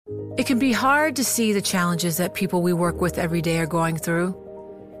It can be hard to see the challenges that people we work with every day are going through.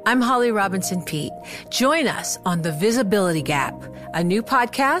 I'm Holly Robinson Pete. Join us on The Visibility Gap, a new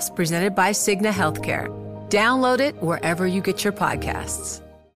podcast presented by Cigna Healthcare. Download it wherever you get your podcasts.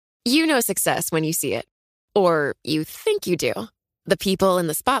 You know success when you see it. Or you think you do. The people in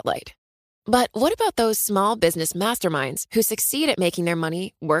the spotlight. But what about those small business masterminds who succeed at making their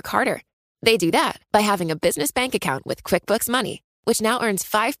money work harder? They do that by having a business bank account with QuickBooks Money, which now earns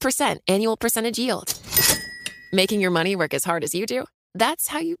 5% annual percentage yield. Making your money work as hard as you do? That's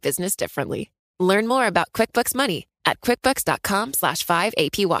how you business differently. Learn more about QuickBooks Money at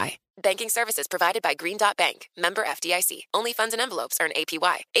quickbooks.com/5APY. Banking services provided by Green Dot Bank. Member FDIC. Only funds and envelopes earn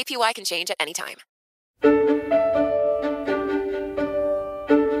APY. APY can change at any time.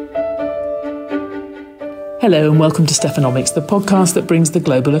 Hello and welcome to Stephanomics, the podcast that brings the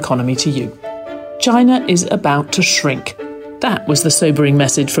global economy to you. China is about to shrink. That was the sobering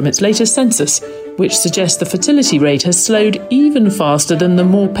message from its latest census, which suggests the fertility rate has slowed even faster than the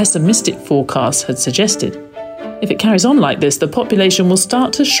more pessimistic forecasts had suggested. If it carries on like this, the population will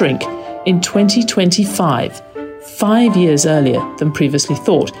start to shrink in 2025, 5 years earlier than previously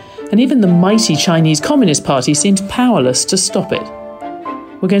thought, and even the mighty Chinese Communist Party seems powerless to stop it.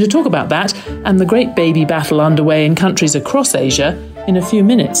 We're going to talk about that and the great baby battle underway in countries across Asia in a few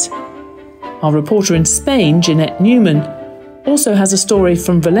minutes. Our reporter in Spain, Jeanette Newman, also has a story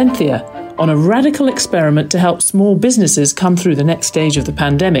from Valencia on a radical experiment to help small businesses come through the next stage of the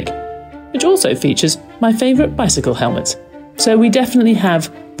pandemic, which also features my favourite bicycle helmets. So we definitely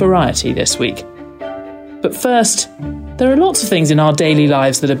have variety this week. But first, there are lots of things in our daily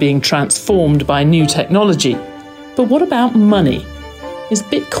lives that are being transformed by new technology. But what about money? Is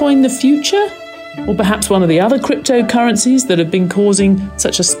Bitcoin the future? Or perhaps one of the other cryptocurrencies that have been causing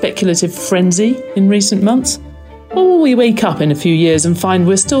such a speculative frenzy in recent months? Or will we wake up in a few years and find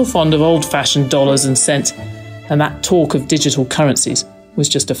we're still fond of old-fashioned dollars and cents, and that talk of digital currencies was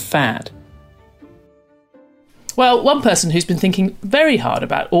just a fad? Well, one person who's been thinking very hard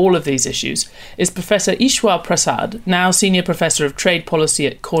about all of these issues is Professor Ishwar Prasad, now Senior Professor of Trade Policy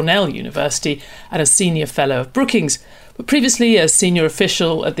at Cornell University and a Senior Fellow of Brookings, but previously a senior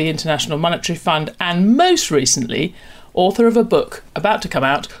official at the International Monetary Fund and most recently author of a book about to come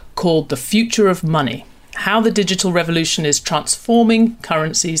out called The Future of Money: How the Digital Revolution is Transforming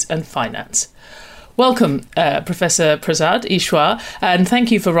Currencies and Finance. Welcome, Professor Prasad, Ishwar, and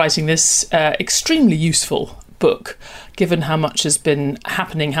thank you for writing this extremely useful book, given how much has been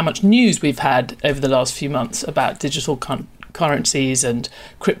happening, how much news we've had over the last few months about digital currencies and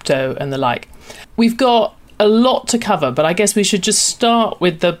crypto and the like. We've got a lot to cover, but I guess we should just start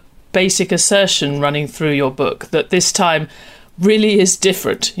with the basic assertion running through your book that this time really is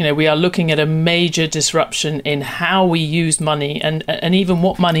different. You know, we are looking at a major disruption in how we use money and even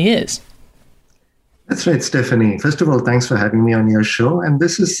what money is. That's right, Stephanie. First of all, thanks for having me on your show. And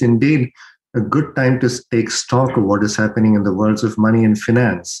this is indeed a good time to take stock of what is happening in the worlds of money and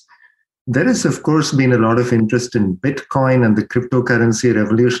finance. There has, of course, been a lot of interest in Bitcoin and the cryptocurrency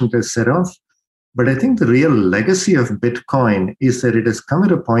revolution it has set off. But I think the real legacy of Bitcoin is that it has come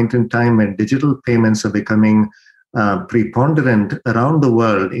at a point in time when digital payments are becoming preponderant around the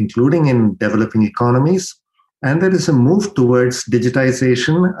world, including in developing economies. And there is a move towards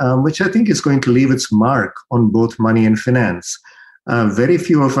digitization, which I think is going to leave its mark on both money and finance. Very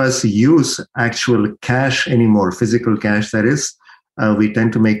few of us use actual cash anymore, physical cash, that is. We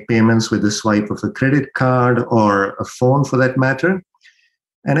tend to make payments with the swipe of a credit card or a phone for that matter.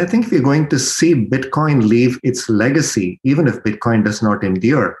 And I think we're going to see Bitcoin leave its legacy, even if Bitcoin does not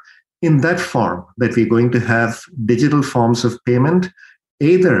endure, in that form, that we're going to have digital forms of payment,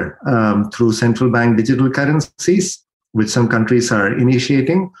 either through central bank digital currencies, which some countries are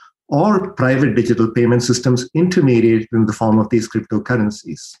initiating, or private digital payment systems intermediated in the form of these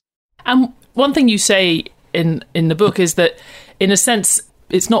cryptocurrencies. And one thing you say in the book is that, in a sense,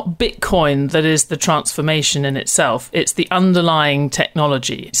 it's not Bitcoin that is the transformation in itself, it's the underlying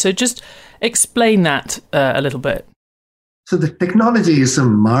technology. So just explain that a little bit. So the technology is a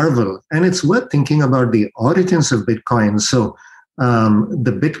marvel, and it's worth thinking about the origins of Bitcoin. So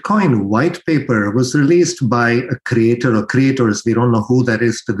the Bitcoin white paper was released by a creator or creators, we don't know who that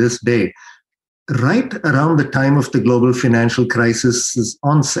is to this day, right around the time of the global financial crisis's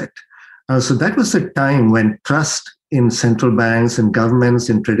onset. So that was a time when trust in central banks and governments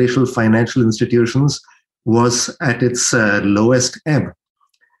in traditional financial institutions was at its lowest ebb.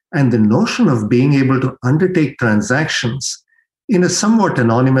 And the notion of being able to undertake transactions in a somewhat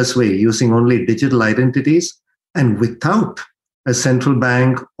anonymous way using only digital identities and without a central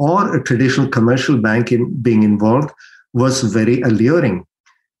bank or a traditional commercial bank being involved was very alluring.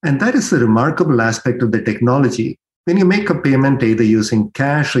 And that is the remarkable aspect of the technology. When you make a payment, either using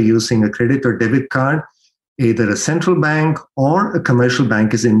cash or using a credit or debit card, either a central bank or a commercial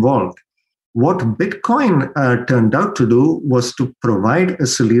bank is involved. What Bitcoin turned out to do was to provide a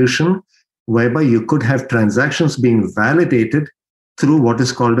solution whereby you could have transactions being validated through what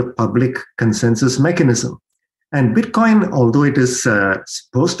is called a public consensus mechanism. And Bitcoin, although it is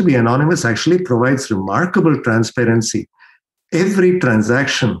supposed to be anonymous, actually provides remarkable transparency. Every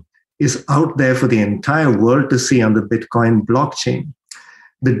transaction is out there for the entire world to see on the Bitcoin blockchain.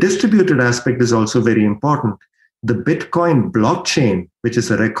 The distributed aspect is also very important. The Bitcoin blockchain, which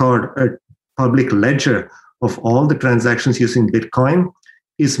is a public ledger of all the transactions using Bitcoin,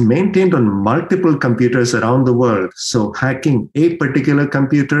 is maintained on multiple computers around the world. So hacking a particular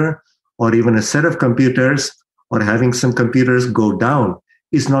computer or even a set of computers or having some computers go down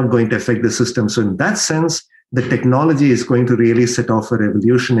is not going to affect the system. So in that sense, the technology is going to really set off a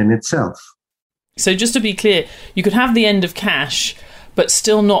revolution in itself. So just to be clear, you could have the end of cash, but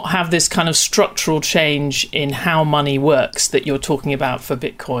still not have this kind of structural change in how money works that you're talking about for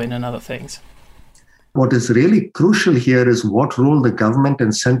Bitcoin and other things. What is really crucial here is what role the government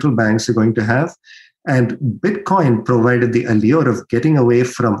and central banks are going to have. And Bitcoin provided the allure of getting away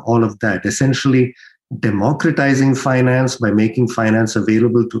from all of that, essentially democratizing finance by making finance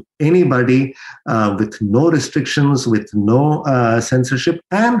available to anybody with no restrictions, with no censorship,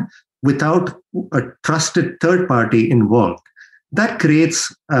 and without a trusted third party involved. That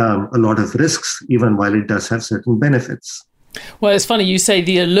creates a lot of risks, even while it does have certain benefits. Well, it's funny you say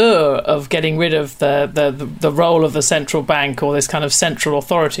the allure of getting rid of the role of the central bank or this kind of central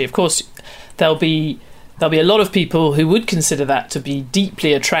authority. Of course, there'll be a lot of people who would consider that to be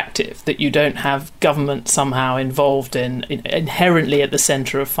deeply attractive, that you don't have government somehow involved inherently at the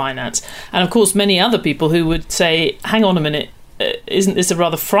centre of finance. And of course, many other people who would say, hang on a minute, isn't this a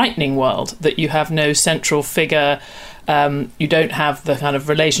rather frightening world that you have no central figure, you don't have the kind of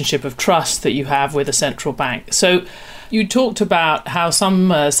relationship of trust that you have with a central bank. So you talked about how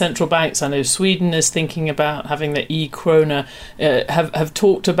some central banks, I know Sweden is thinking about having the e-krona, have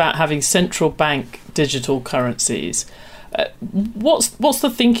talked about having central bank digital currencies. What's the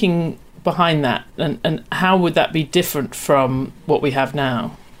thinking behind that, and how would that be different from what we have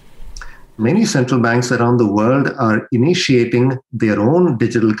now? Many central banks around the world are initiating their own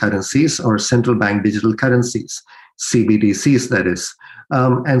digital currencies or central bank digital currencies, CBDCs that is.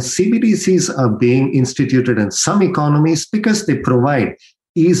 And CBDCs are being instituted in some economies because they provide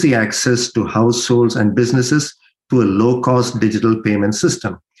easy access to households and businesses to a low-cost digital payment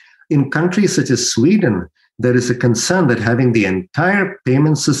system. In countries such as Sweden, there is a concern that having the entire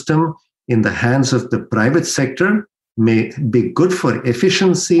payment system in the hands of the private sector may be good for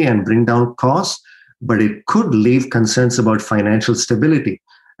efficiency and bring down costs, but it could leave concerns about financial stability.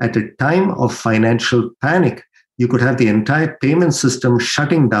 At a time of financial panic, you could have the entire payment system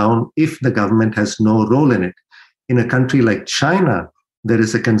shutting down if the government has no role in it. In a country like China, there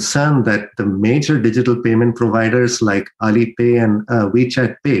is a concern that the major digital payment providers like Alipay and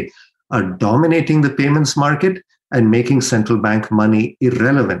WeChat Pay are dominating the payments market and making central bank money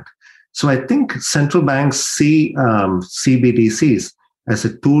irrelevant. So I think central banks see CBDCs as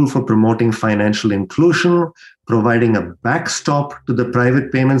a tool for promoting financial inclusion, providing a backstop to the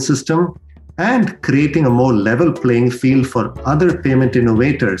private payment system, and creating a more level playing field for other payment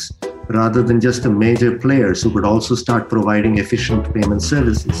innovators rather than just the major players who could also start providing efficient payment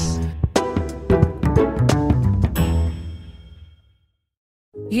services.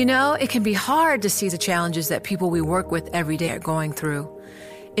 You know, it can be hard to see the challenges that people we work with every day are going through.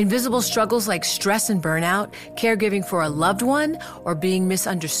 Invisible struggles like stress and burnout, caregiving for a loved one, or being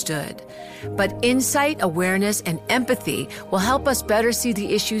misunderstood. But insight, awareness, and empathy will help us better see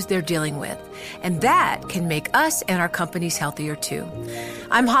the issues they're dealing with. And that can make us and our companies healthier too.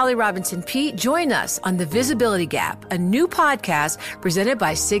 I'm Holly Robinson Peete. Join us on The Visibility Gap, a new podcast presented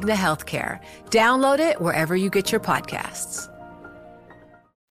by Cigna Healthcare. Download it wherever you get your podcasts.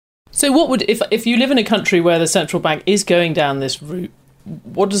 So what would, if you live in a country where the central bank is going down this route,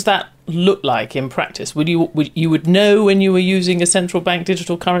 what does that look like in practice? Would you know when you were using a central bank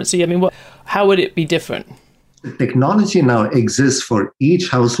digital currency? I mean, how would it be different? Technology now exists for each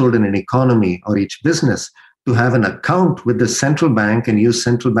household in an economy or each business to have an account with the central bank and use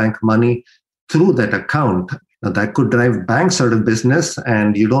central bank money through that account. Now, that could drive banks out of business,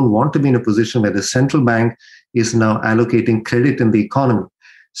 and you don't want to be in a position where the central bank is now allocating credit in the economy.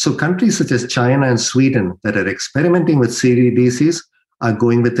 So countries such as China and Sweden that are experimenting with CBDCs are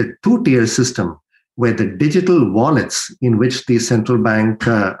going with a two-tier system where the digital wallets in which the central bank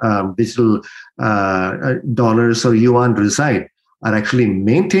digital dollars or yuan reside are actually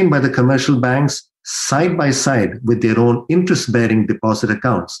maintained by the commercial banks side by side with their own interest-bearing deposit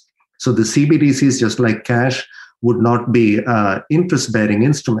accounts. So the CBDCs, just like cash, would not be interest-bearing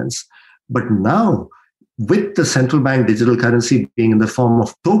instruments. But now, with the central bank digital currency being in the form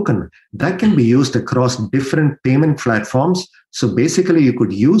of token, that can be used across different payment platforms. So basically, you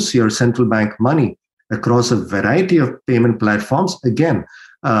could use your central bank money across a variety of payment platforms, again,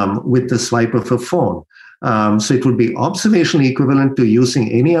 with the swipe of a phone. So it would be observationally equivalent to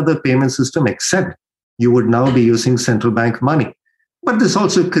using any other payment system, except you would now be using central bank money. But this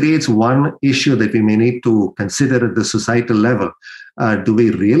also creates one issue that we may need to consider at the societal level. Do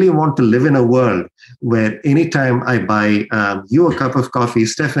we really want to live in a world where anytime I buy you a cup of coffee,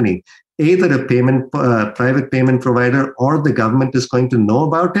 Stephanie, either a private payment provider or the government is going to know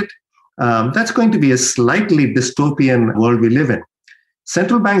about it? That's going to be a slightly dystopian world we live in.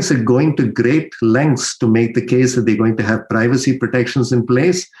 Central banks are going to great lengths to make the case that they're going to have privacy protections in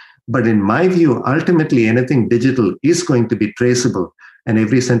place. But in my view, ultimately, anything digital is going to be traceable. And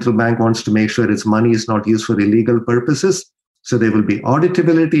every central bank wants to make sure its money is not used for illegal purposes. So there will be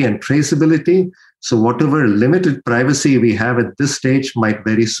auditability and traceability. So whatever limited privacy we have at this stage might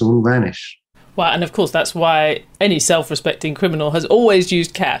very soon vanish. Well, and of course, that's why any self-respecting criminal has always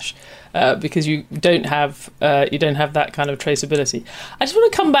used cash, because you don't have that kind of traceability. I just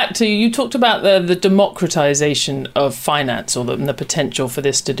want to come back to, you talked about the democratization of finance, or the potential for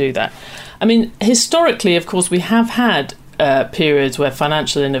this to do that. I mean, historically, of course, we have had periods where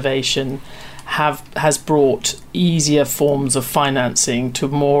financial innovation has brought easier forms of financing to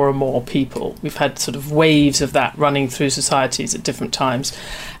more and more people. We've had sort of waves of that running through societies at different times.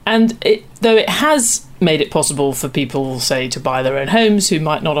 And though it has made it possible for people, say, to buy their own homes who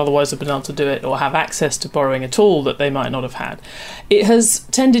might not otherwise have been able to do it, or have access to borrowing at all that they might not have had, it has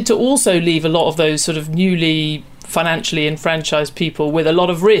tended to also leave a lot of those sort of newly financially enfranchised people with a lot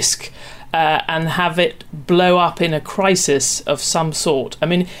of risk, and have it blow up in a crisis of some sort. I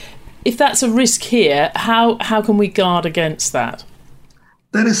mean, if that's a risk here, how can we guard against that?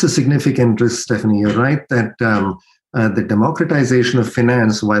 That is a significant risk, Stephanie. You're right that the democratization of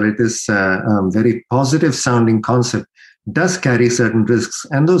finance, while it is a very positive sounding concept, does carry certain risks.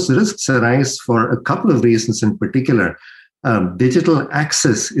 And those risks arise for a couple of reasons in particular. Digital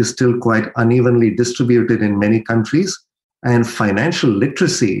access is still quite unevenly distributed in many countries. And financial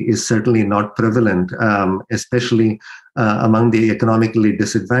literacy is certainly not prevalent, especially among the economically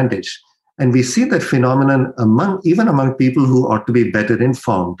disadvantaged. And we see that phenomenon even among people who ought to be better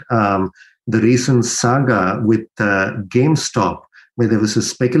informed. The recent saga with GameStop, where there was a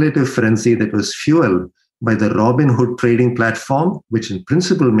speculative frenzy that was fueled by the Robinhood trading platform, which in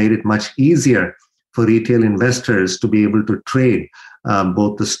principle made it much easier for retail investors to be able to trade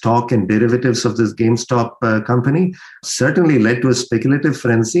both the stock and derivatives of this GameStop company, certainly led to a speculative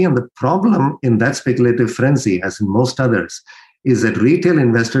frenzy. And the problem in that speculative frenzy, as in most others, is that retail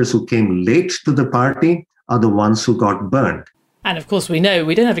investors who came late to the party are the ones who got burned. And of course, we know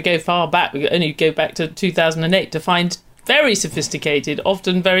we don't have to go far back. We only go back to 2008 to find very sophisticated,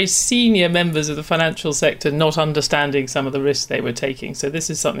 often very senior members of the financial sector not understanding some of the risks they were taking. So this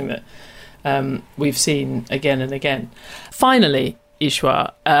is something that we've seen again and again. Finally,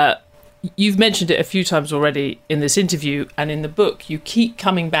 Ishwar, you've mentioned it a few times already in this interview and in the book. You keep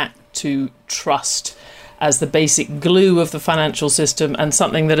coming back to trust as the basic glue of the financial system, and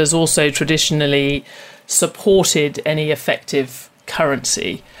something that has also traditionally supported any effective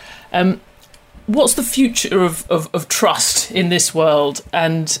currency. What's the future of trust in this world,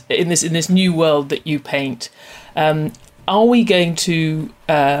 and in this new world that you paint? Are we going to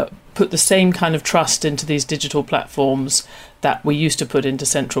put the same kind of trust into these digital platforms that we used to put into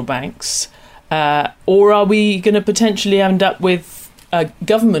central banks? Or are we going to potentially end up with a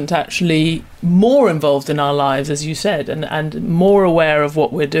government actually more involved in our lives, as you said, and more aware of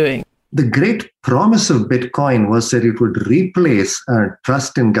what we're doing? The great promise of Bitcoin was that it would replace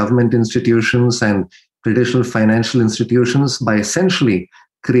trust in government institutions and traditional financial institutions by essentially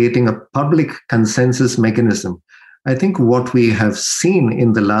creating a public consensus mechanism. I think what we have seen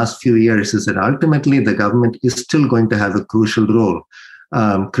in the last few years is that ultimately the government is still going to have a crucial role.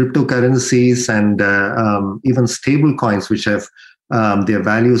 Cryptocurrencies and even stable coins, which have their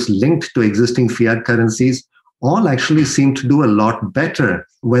values linked to existing fiat currencies, all actually seem to do a lot better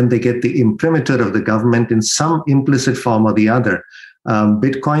when they get the imprimatur of the government in some implicit form or the other.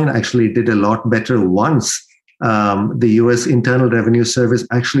 Bitcoin actually did a lot better once the US Internal Revenue Service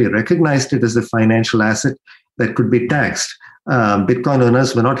actually recognized it as a financial asset that could be taxed. Bitcoin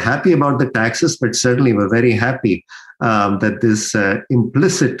owners were not happy about the taxes, but certainly were very happy that this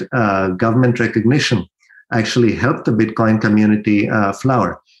implicit government recognition actually help the Bitcoin community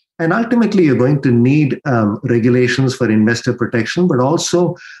flower. And ultimately, you're going to need regulations for investor protection, but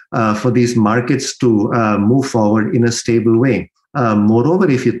also for these markets to move forward in a stable way. Moreover,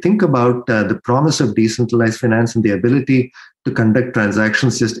 if you think about the promise of decentralized finance and the ability to conduct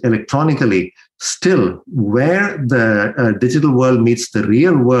transactions just electronically, still, where the digital world meets the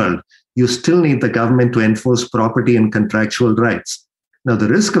real world, you still need the government to enforce property and contractual rights. Now, the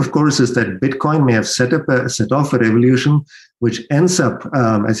risk, of course, is that Bitcoin may have set off a revolution which ends up,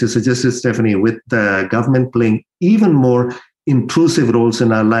 as you suggested, Stephanie, with the government playing even more intrusive roles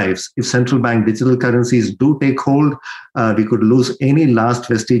in our lives. If central bank digital currencies do take hold, we could lose any last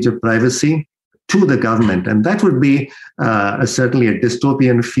vestige of privacy to the government. And that would be certainly a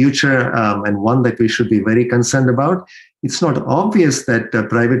dystopian future and one that we should be very concerned about. It's not obvious that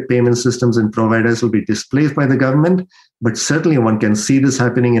private payment systems and providers will be displaced by the government, but certainly one can see this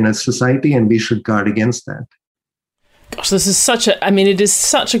happening in a society, and we should guard against that. Gosh, this is it is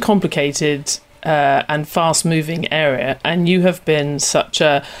such a complicated and fast-moving area, and you have been such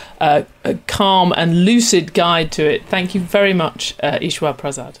a calm and lucid guide to it. Thank you very much, Ishwar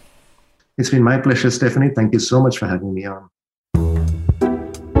Prasad. It's been my pleasure, Stephanie. Thank you so much for having me on.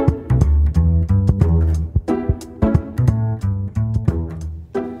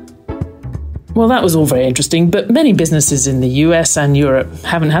 Well, that was all very interesting, but many businesses in the US and Europe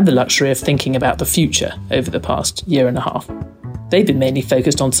haven't had the luxury of thinking about the future over the past year and a half. They've been mainly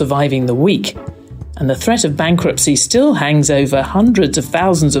focused on surviving the week, and the threat of bankruptcy still hangs over hundreds of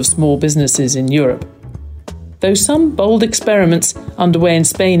thousands of small businesses in Europe. Though some bold experiments underway in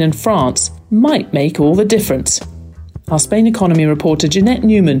Spain and France might make all the difference. Our Spain economy reporter Jeanette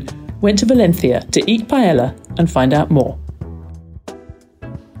Newman went to Valencia to eat paella and find out more.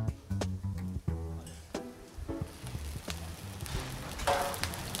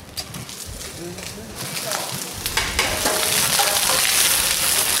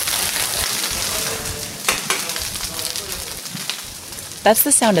 That's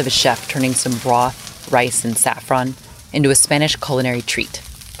the sound of a chef turning some broth, rice, and saffron into a Spanish culinary treat,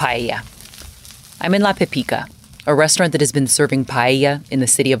 paella. I'm in La Pepica, a restaurant that has been serving paella in the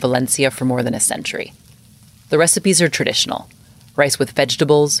city of Valencia for more than a century. The recipes are traditional: rice with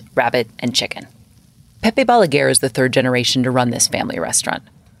vegetables, rabbit, and chicken. Pepe Balaguer is the third generation to run this family restaurant.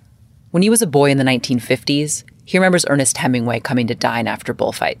 When he was a boy in the 1950s, he remembers Ernest Hemingway coming to dine after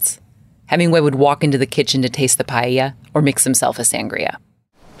bullfights. Hemingway would walk into the kitchen to taste the paella or mix himself a sangria.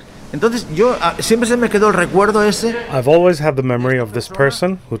 I've always had the memory of this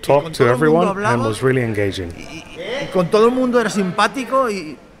person who talked to everyone and was really engaging.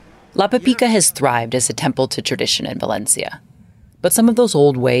 La Pepica has thrived as a temple to tradition in Valencia. But some of those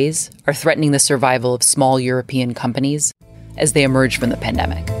old ways are threatening the survival of small European companies as they emerge from the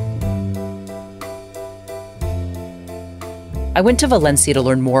pandemic. I went to Valencia to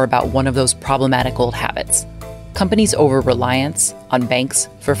learn more about one of those problematic old habits: companies' over-reliance on banks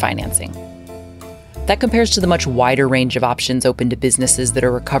for financing. That compares to the much wider range of options open to businesses that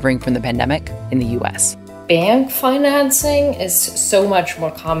are recovering from the pandemic in the US. Bank financing is so much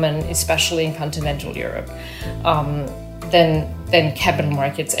more common, especially in continental Europe, than capital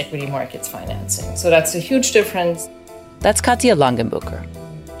markets, equity markets financing. So that's a huge difference. That's Katja Langenbucher.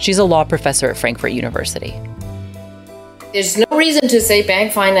 She's a law professor at Frankfurt University. There's no reason to say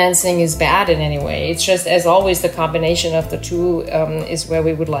bank financing is bad in any way. It's just, as always, the combination of the two is where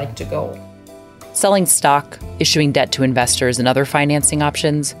we would like to go. Selling stock, issuing debt to investors, and other financing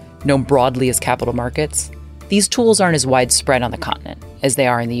options, known broadly as capital markets, these tools aren't as widespread on the continent as they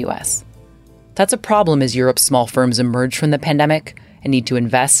are in the US. That's a problem as Europe's small firms emerge from the pandemic and need to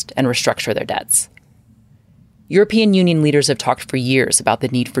invest and restructure their debts. European Union leaders have talked for years about the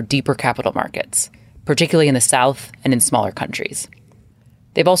need for deeper capital markets, particularly in the South and in smaller countries.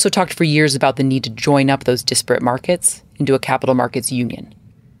 They've also talked for years about the need to join up those disparate markets into a capital markets union.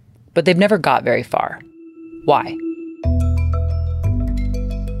 But they've never got very far. Why?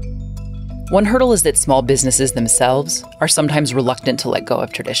 One hurdle is that small businesses themselves are sometimes reluctant to let go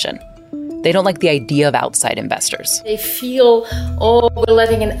of tradition. They don't like the idea of outside investors. They feel, we're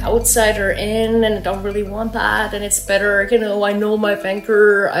letting an outsider in and I don't really want that, and it's better, I know my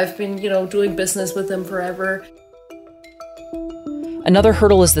banker, I've been, doing business with them forever. Another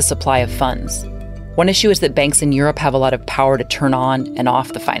hurdle is the supply of funds. One issue is that banks in Europe have a lot of power to turn on and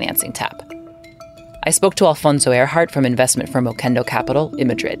off the financing tap. I spoke to Alfonso Earhart from investment firm Oquendo Capital in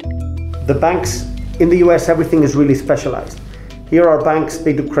Madrid. The banks in the US, everything is really specialized. Here are banks,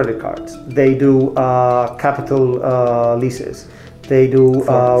 they do credit cards, they do capital leases, they do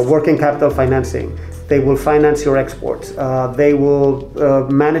working capital financing, they will finance your exports, they will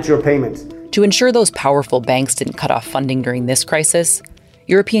manage your payments. To ensure those powerful banks didn't cut off funding during this crisis,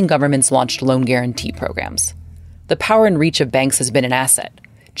 European governments launched loan guarantee programs. The power and reach of banks has been an asset,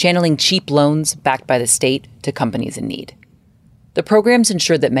 channeling cheap loans backed by the state to companies in need. The programs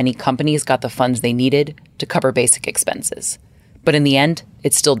ensured that many companies got the funds they needed to cover basic expenses. But in the end,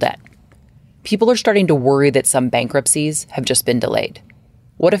 it's still debt. People are starting to worry that some bankruptcies have just been delayed.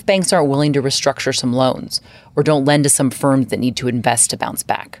 What if banks aren't willing to restructure some loans or don't lend to some firms that need to invest to bounce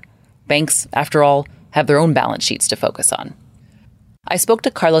back? Banks, after all, have their own balance sheets to focus on. I spoke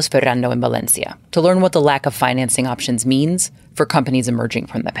to Carlos Ferrando in Valencia to learn what the lack of financing options means for companies emerging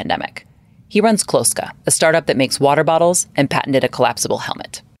from the pandemic. He runs Kloska, a startup that makes water bottles and patented a collapsible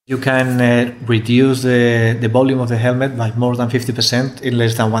helmet. You can reduce the volume of the helmet by more than 50% in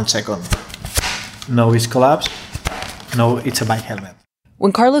less than 1 second. No, it's collapsed. No, it's a bike helmet.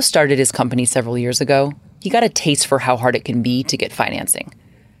 When Carlos started his company several years ago, he got a taste for how hard it can be to get financing.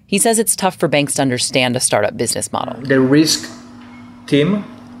 He says it's tough for banks to understand a startup business model. The risk team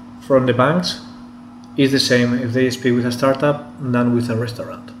from the banks is the same if they speak with a startup than with a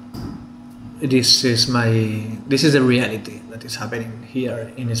restaurant. This is the reality that is happening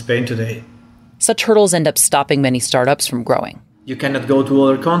here in Spain today. Such hurdles end up stopping many startups from growing. You cannot go to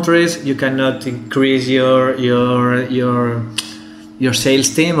other countries. You cannot increase your sales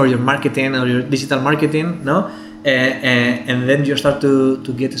team or your marketing or your digital marketing, no? And then you start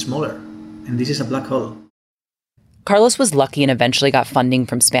to get smaller. And this is a black hole. Carlos was lucky and eventually got funding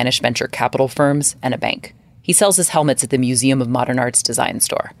from Spanish venture capital firms and a bank. He sells his helmets at the Museum of Modern Art's design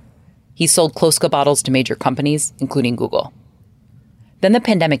store. He sold Kloska bottles to major companies, including Google. Then the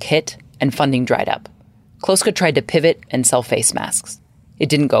pandemic hit and funding dried up. Kloska tried to pivot and sell face masks. It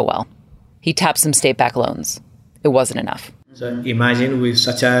didn't go well. He tapped some state-backed loans. It wasn't enough. So imagine with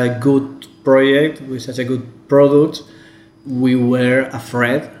such a good project, with such a good product, we were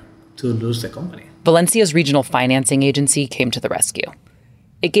afraid to lose the company. Valencia's regional financing agency came to the rescue.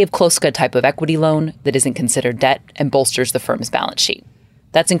 It gave Kloska a type of equity loan that isn't considered debt and bolsters the firm's balance sheet.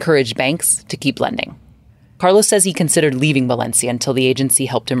 That's encouraged banks to keep lending. Carlos says he considered leaving Valencia until the agency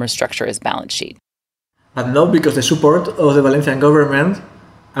helped him restructure his balance sheet. But now, because the support of the Valencian government,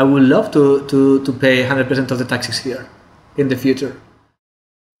 I would love to pay 100% of the taxes here in the future.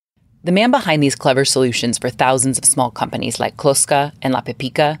 The man behind these clever solutions for thousands of small companies like Kloska and La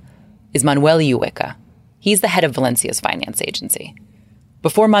Pepica is Manuel Iueca. He's the head of Valencia's finance agency.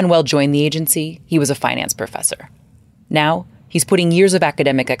 Before Manuel joined the agency, he was a finance professor. Now, he's putting years of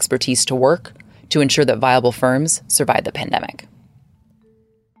academic expertise to work to ensure that viable firms survive the pandemic.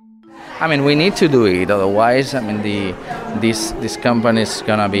 We need to do it. Otherwise, this company is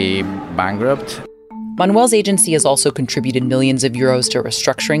going to be bankrupt. Manuel's agency has also contributed millions of euros to a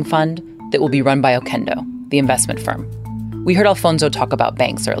restructuring fund that will be run by Oquendo, the investment firm. We heard Alfonso talk about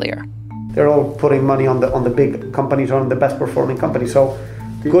banks earlier. They're all putting money on the big companies, on the best performing companies. So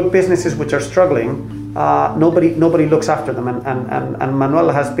good businesses which are struggling, nobody looks after them. And Manuel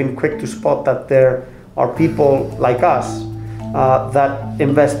has been quick to spot that there are people like us that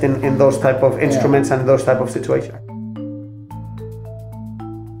invest in those type of instruments and those type of situations.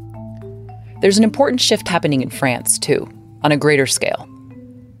 There's an important shift happening in France, too, on a greater scale.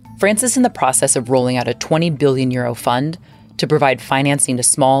 France is in the process of rolling out a 20 billion euro fund to provide financing to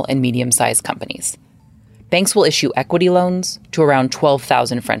small and medium-sized companies. Banks will issue equity loans to around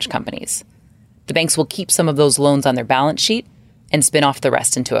 12,000 French companies. The banks will keep some of those loans on their balance sheet and spin off the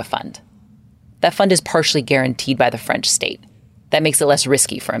rest into a fund. That fund is partially guaranteed by the French state. That makes it less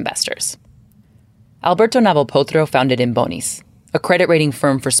risky for investors. Alberto Navalpotro founded Imbonis, a credit rating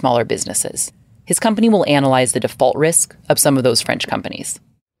firm for smaller businesses. His company will analyze the default risk of some of those French companies.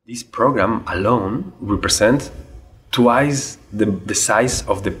 This program alone represents twice the size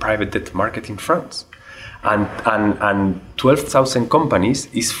of the private debt market in France. And 12,000 companies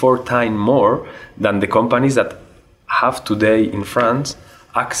is 4 times more than the companies that have today in France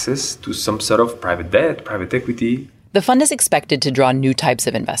access to some sort of private debt, private equity. The fund is expected to draw new types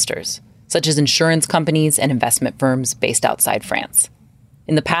of investors, such as insurance companies and investment firms based outside France.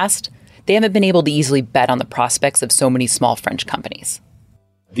 In the past, they haven't been able to easily bet on the prospects of so many small French companies.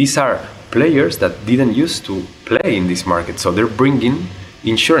 These are players that didn't used to play in this market, so they're bringing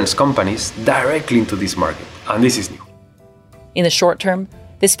insurance companies directly into this market, and this is new. In the short term,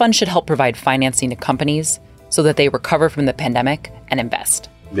 this fund should help provide financing to companies so that they recover from the pandemic and invest.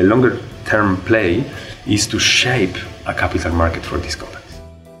 The longer term play is to shape a capital market for these companies.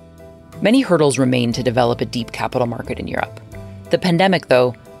 Many hurdles remain to develop a deep capital market in Europe. The pandemic,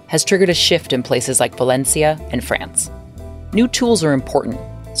 though, has triggered a shift in places like Valencia and France. New tools are important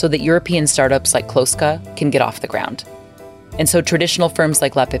so that European startups like Kloska can get off the ground. And so traditional firms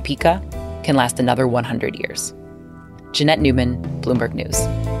like La Pepica can last another 100 years. Jeanette Newman, Bloomberg News.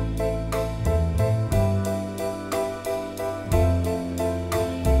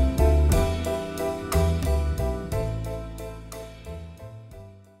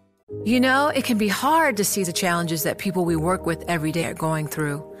 You know, it can be hard to see the challenges that people we work with every day are going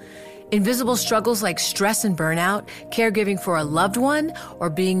through. Invisible struggles like stress and burnout, caregiving for a loved one, or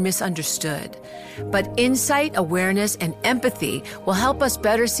being misunderstood. But insight, awareness, and empathy will help us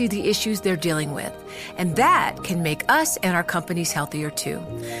better see the issues they're dealing with. And that can make us and our companies healthier too.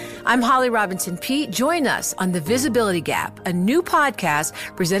 I'm Holly Robinson Peete. Join us on The Visibility Gap, a new podcast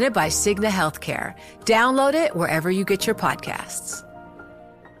presented by Cigna Healthcare. Download it wherever you get your podcasts.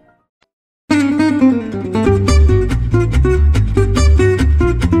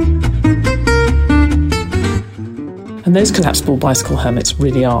 And those collapsible bicycle helmets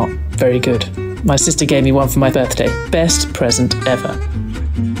really are very good. My sister gave me one for my birthday. Best present ever.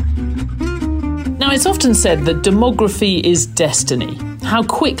 Now, it's often said that demography is destiny. How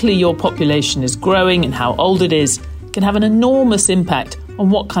quickly your population is growing and how old it is can have an enormous impact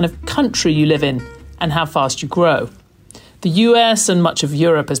on what kind of country you live in and how fast you grow. The US and much of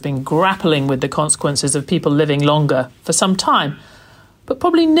Europe has been grappling with the consequences of people living longer for some time. But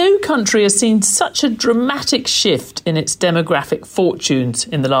probably no country has seen such a dramatic shift in its demographic fortunes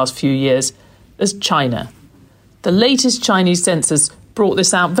in the last few years as China. The latest Chinese census brought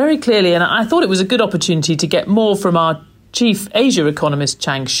this out very clearly, and I thought it was a good opportunity to get more from our chief Asia economist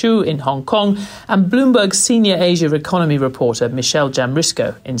Chang Shu in Hong Kong and Bloomberg senior Asia economy reporter Michelle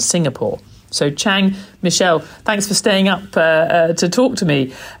Jamrisco in Singapore. So Chang, Michelle, thanks for staying up to talk to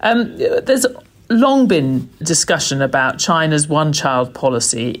me. There's long been discussion about China's one-child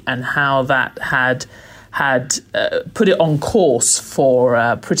policy and how that had put it on course for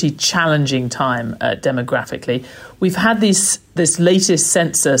a pretty challenging time demographically. We've had this latest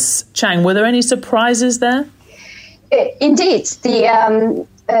census. Chang, were there any surprises there? Indeed, the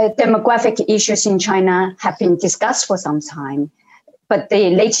demographic issues in China have been discussed for some time, but the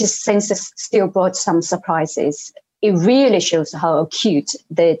latest census still brought some surprises. It really shows how acute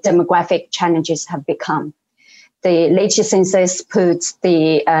the demographic challenges have become. The latest census puts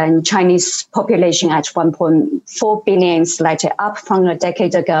the Chinese population at 1.4 billion, slightly up from a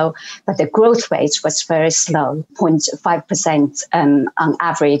decade ago, but the growth rate was very slow, 0.5% on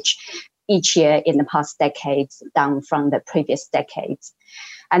average each year in the past decades, down from the previous decades.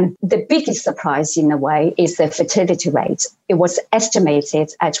 And the biggest surprise, in a way, is the fertility rate. It was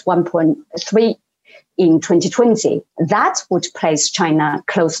estimated at 1.3 in 2020. That would place China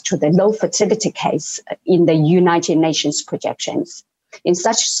close to the low fertility case in the United Nations projections. In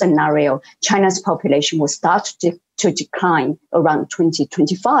such a scenario, China's population will start to decline around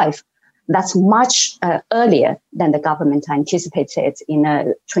 2025. That's much earlier than the government anticipated in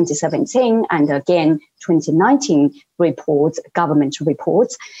 2017 and again 2019 government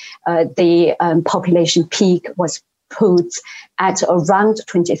reports. The population peak was put at around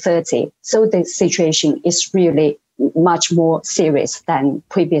 2030. So the situation is really much more serious than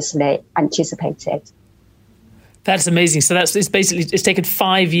previously anticipated. That's amazing. So it's taken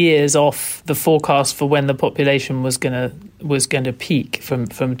 5 years off the forecast for when the population was going to peak from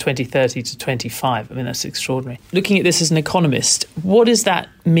 2030 to 25. I mean, that's extraordinary. Looking at this as an economist, what does that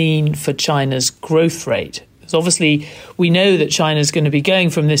mean for China's growth rate? Because obviously we know that China's going to be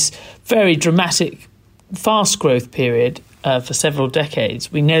going from this very dramatic fast growth period for several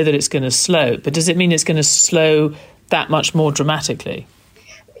decades. We know that it's going to slow, but does it mean it's going to slow that much more dramatically?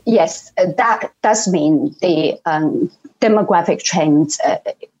 Yes, that does mean the demographic trend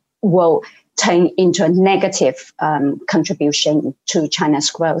will turn into a negative contribution to China's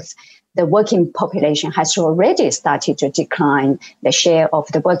growth. The working population has already started to decline. The share of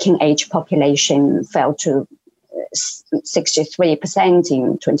the working age population fell to 63%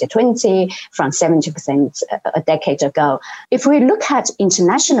 in 2020 from 70% a decade ago. If we look at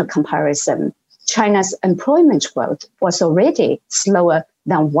international comparison, China's employment growth was already slower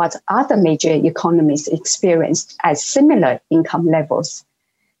than what other major economies experienced at similar income levels.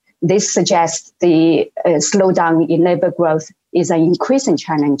 This suggests the slowdown in labor growth is an increasing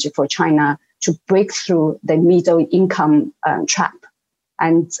challenge for China to break through the middle income trap.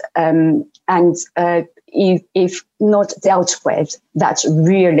 And if not dealt with, that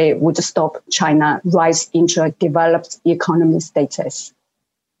really would stop China rise into a developed economy status.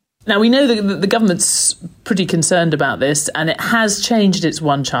 Now, we know that the government's pretty concerned about this, and it has changed its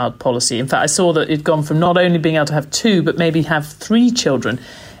one-child policy. In fact, I saw that it'd gone from not only being able to have 2, but maybe have 3 children.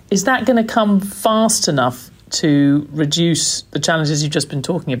 Is that going to come fast enough to reduce the challenges you've just been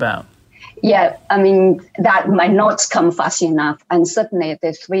talking about? Yeah, I mean, that might not come fast enough. And certainly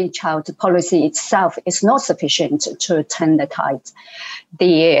the three-child policy itself is not sufficient to turn the tide.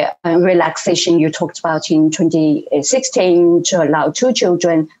 The relaxation you talked about in 2016 to allow 2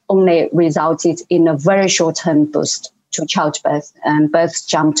 children only resulted in a very short-term boost to childbirth. And births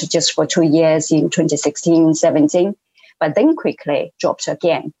jumped just for 2 years in 2016-17, but then quickly dropped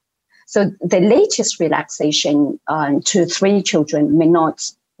again. So the latest relaxation to 3 children may not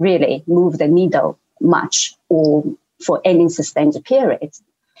really move the needle much or for any sustained period.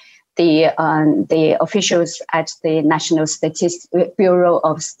 The officials at the National Bureau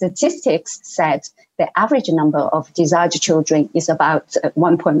of Statistics said the average number of desired children is about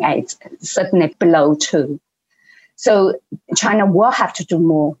 1.8, certainly below 2. So China will have to do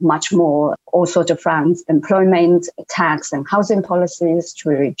more, much more, all sorts of fronts, employment, tax and housing policies to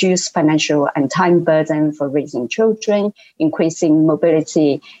reduce financial and time burden for raising children, increasing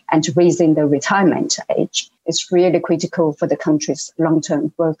mobility and raising the retirement age. It's really critical for the country's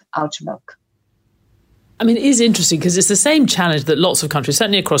long-term growth outlook. I mean, it is interesting because it's the same challenge that lots of countries,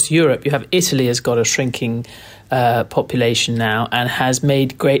 certainly across Europe. You have Italy has got a shrinking population now and has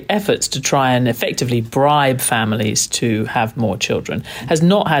made great efforts to try and effectively bribe families to have more children, has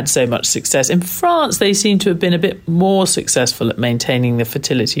not had so much success. In France, they seem to have been a bit more successful at maintaining the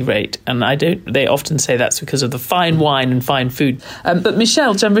fertility rate. And they often say that's because of the fine wine and fine food. But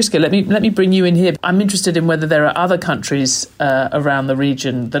Michelle Jambriska, let me bring you in here. I'm interested in whether there are other countries around the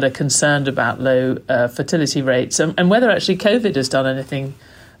region that are concerned about low fertility rates and whether actually COVID has done anything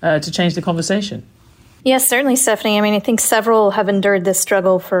to change the conversation. Yes, certainly, Stephanie. I mean, I think several have endured this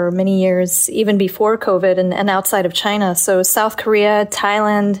struggle for many years, even before COVID and outside of China. So South Korea,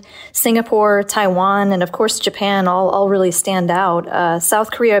 Thailand, Singapore, Taiwan, and of course, Japan all really stand out. South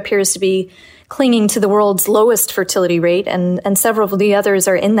Korea appears to be clinging to the world's lowest fertility rate, and several of the others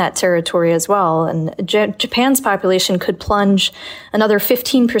are in that territory as well. And Japan's population could plunge another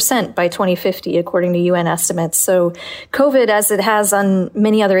 15% by 2050, according to UN estimates. So COVID, as it has on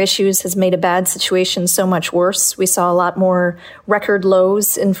many other issues, has made a bad situation so much worse. We saw a lot more record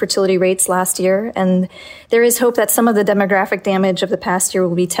lows in fertility rates last year, and there is hope that some of the demographic damage of the past year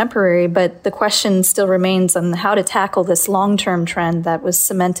will be temporary, but the question still remains on how to tackle this long-term trend that was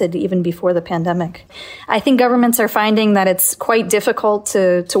cemented even before the pandemic. I think governments are finding that it's quite difficult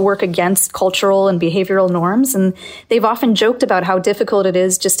to work against cultural and behavioral norms, and they've often joked about how difficult it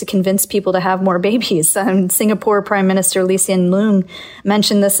is just to convince people to have more babies. Singapore Prime Minister Lee Hsien Loong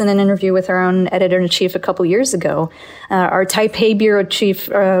mentioned this in an interview with our own editor-in-chief a couple years ago. Our Taipei bureau chief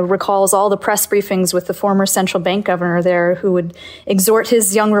recalls all the press briefings with the former central bank governor there who would exhort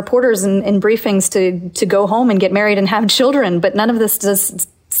his young reporters in briefings to go home and get married and have children, but none of this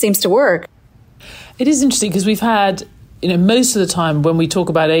seems to work. It is interesting because we've had, most of the time when we talk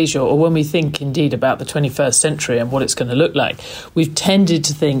about Asia or when we think indeed about the 21st century and what it's going to look like, we've tended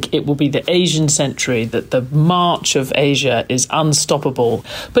to think it will be the Asian century, that the march of Asia is unstoppable.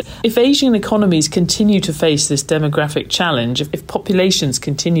 But if Asian economies continue to face this demographic challenge, if populations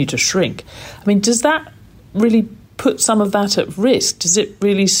continue to shrink, does that really put some of that at risk? Does it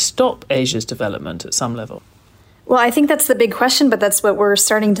really stop Asia's development at some level? Well, I think that's the big question, but that's what we're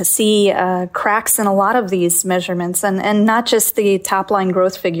starting to see, cracks in a lot of these measurements, and not just the top-line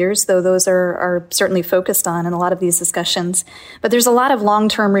growth figures, though those are certainly focused on in a lot of these discussions. But there's a lot of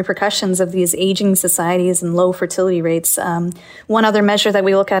long-term repercussions of these aging societies and low fertility rates. One other measure that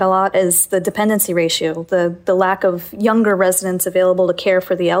we look at a lot is the dependency ratio, the lack of younger residents available to care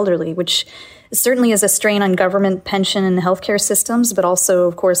for the elderly, which certainly is a strain on government pension and healthcare systems, but also,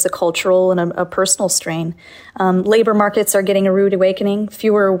 of course, a cultural and a personal strain. Labor markets are getting a rude awakening,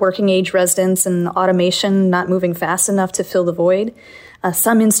 fewer working age residents and automation not moving fast enough to fill the void.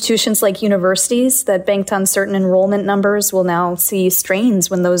 Some institutions like universities that banked on certain enrollment numbers will now see strains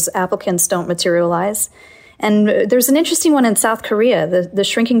when those applicants don't materialize. And there's an interesting one in South Korea. The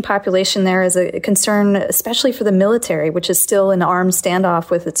shrinking population there is a concern, especially for the military, which is still in armed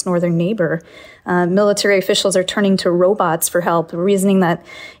standoff with its northern neighbor. Military officials are turning to robots for help, reasoning that,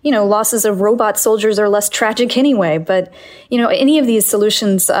 losses of robot soldiers are less tragic anyway. But, any of these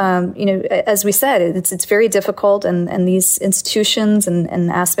solutions, as we said, it's very difficult, and these institutions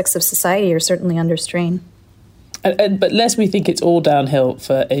and aspects of society are certainly under strain. But lest we think it's all downhill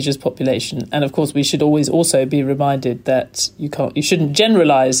for Asia's population, and of course we should always also be reminded that you shouldn't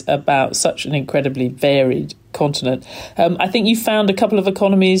generalise about such an incredibly varied continent. I think you found a couple of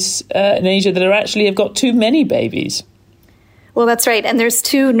economies in Asia that have got too many babies. Well, that's right. And there's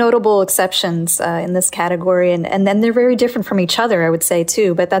two notable exceptions in this category, and then they're very different from each other, I would say,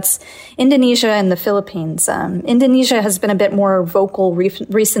 too. But that's Indonesia and the Philippines. Indonesia has been a bit more vocal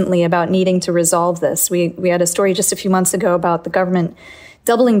recently about needing to resolve this. We had a story just a few months ago about the government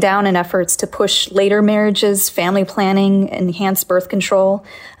doubling down in efforts to push later marriages, family planning, enhanced birth control.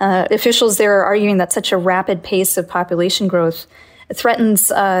 Officials there are arguing that such a rapid pace of population growth threatens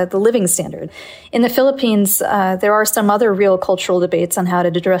the living standard. In the Philippines, there are some other real cultural debates on how to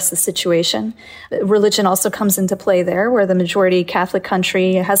address the situation. Religion also comes into play there, where the majority Catholic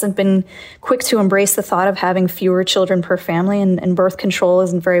country hasn't been quick to embrace the thought of having fewer children per family, and birth control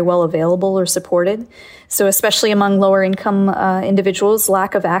isn't very well available or supported. So especially among lower income individuals,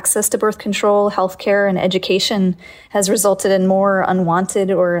 lack of access to birth control, healthcare, and education has resulted in more unwanted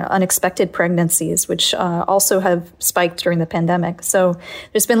or unexpected pregnancies, which also have spiked during the pandemic. So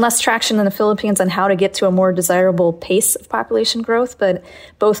there's been less traction in the Philippines on how to get to a more desirable pace of population growth, but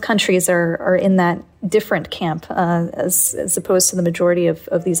both countries are in that different camp as opposed to the majority of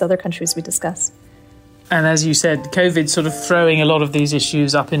these other countries we discussed. And as you said, COVID sort of throwing a lot of these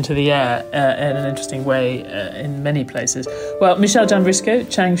issues up into the air in an interesting way in many places. Well, Michelle Jambrisco,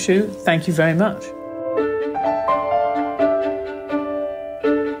 Chang Shu, thank you very much.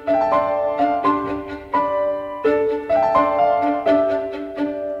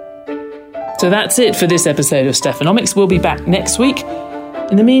 So that's it for this episode of Stephanomics. We'll be back next week.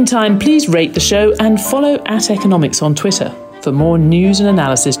 In the meantime, please rate the show and follow @Economics on Twitter for more news and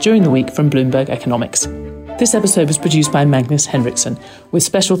analysis during the week from Bloomberg Economics. This episode was produced by Magnus Henriksson, with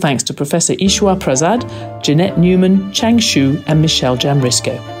special thanks to Professor Ishwar Prasad, Jeanette Newman, Chang Shu and Michelle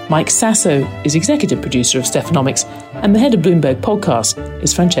Jambrisco. Mike Sasso is executive producer of Stephanomics, and the head of Bloomberg Podcast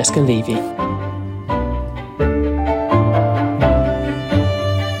is Francesca Levy.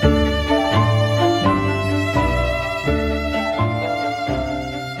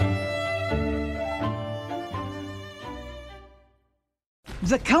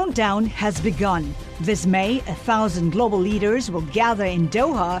 The countdown has begun. This May, 1,000 global leaders will gather in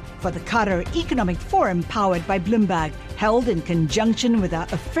Doha for the Qatar Economic Forum powered by Bloomberg, held in conjunction with our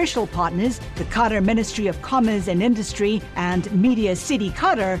official partners, the Qatar Ministry of Commerce and Industry and Media City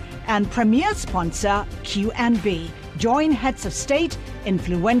Qatar, and premier sponsor QNB. Join heads of state,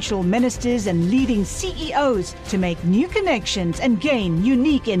 influential ministers and leading CEOs to make new connections and gain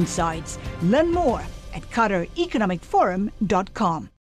unique insights. Learn more at QatarEconomicForum.com.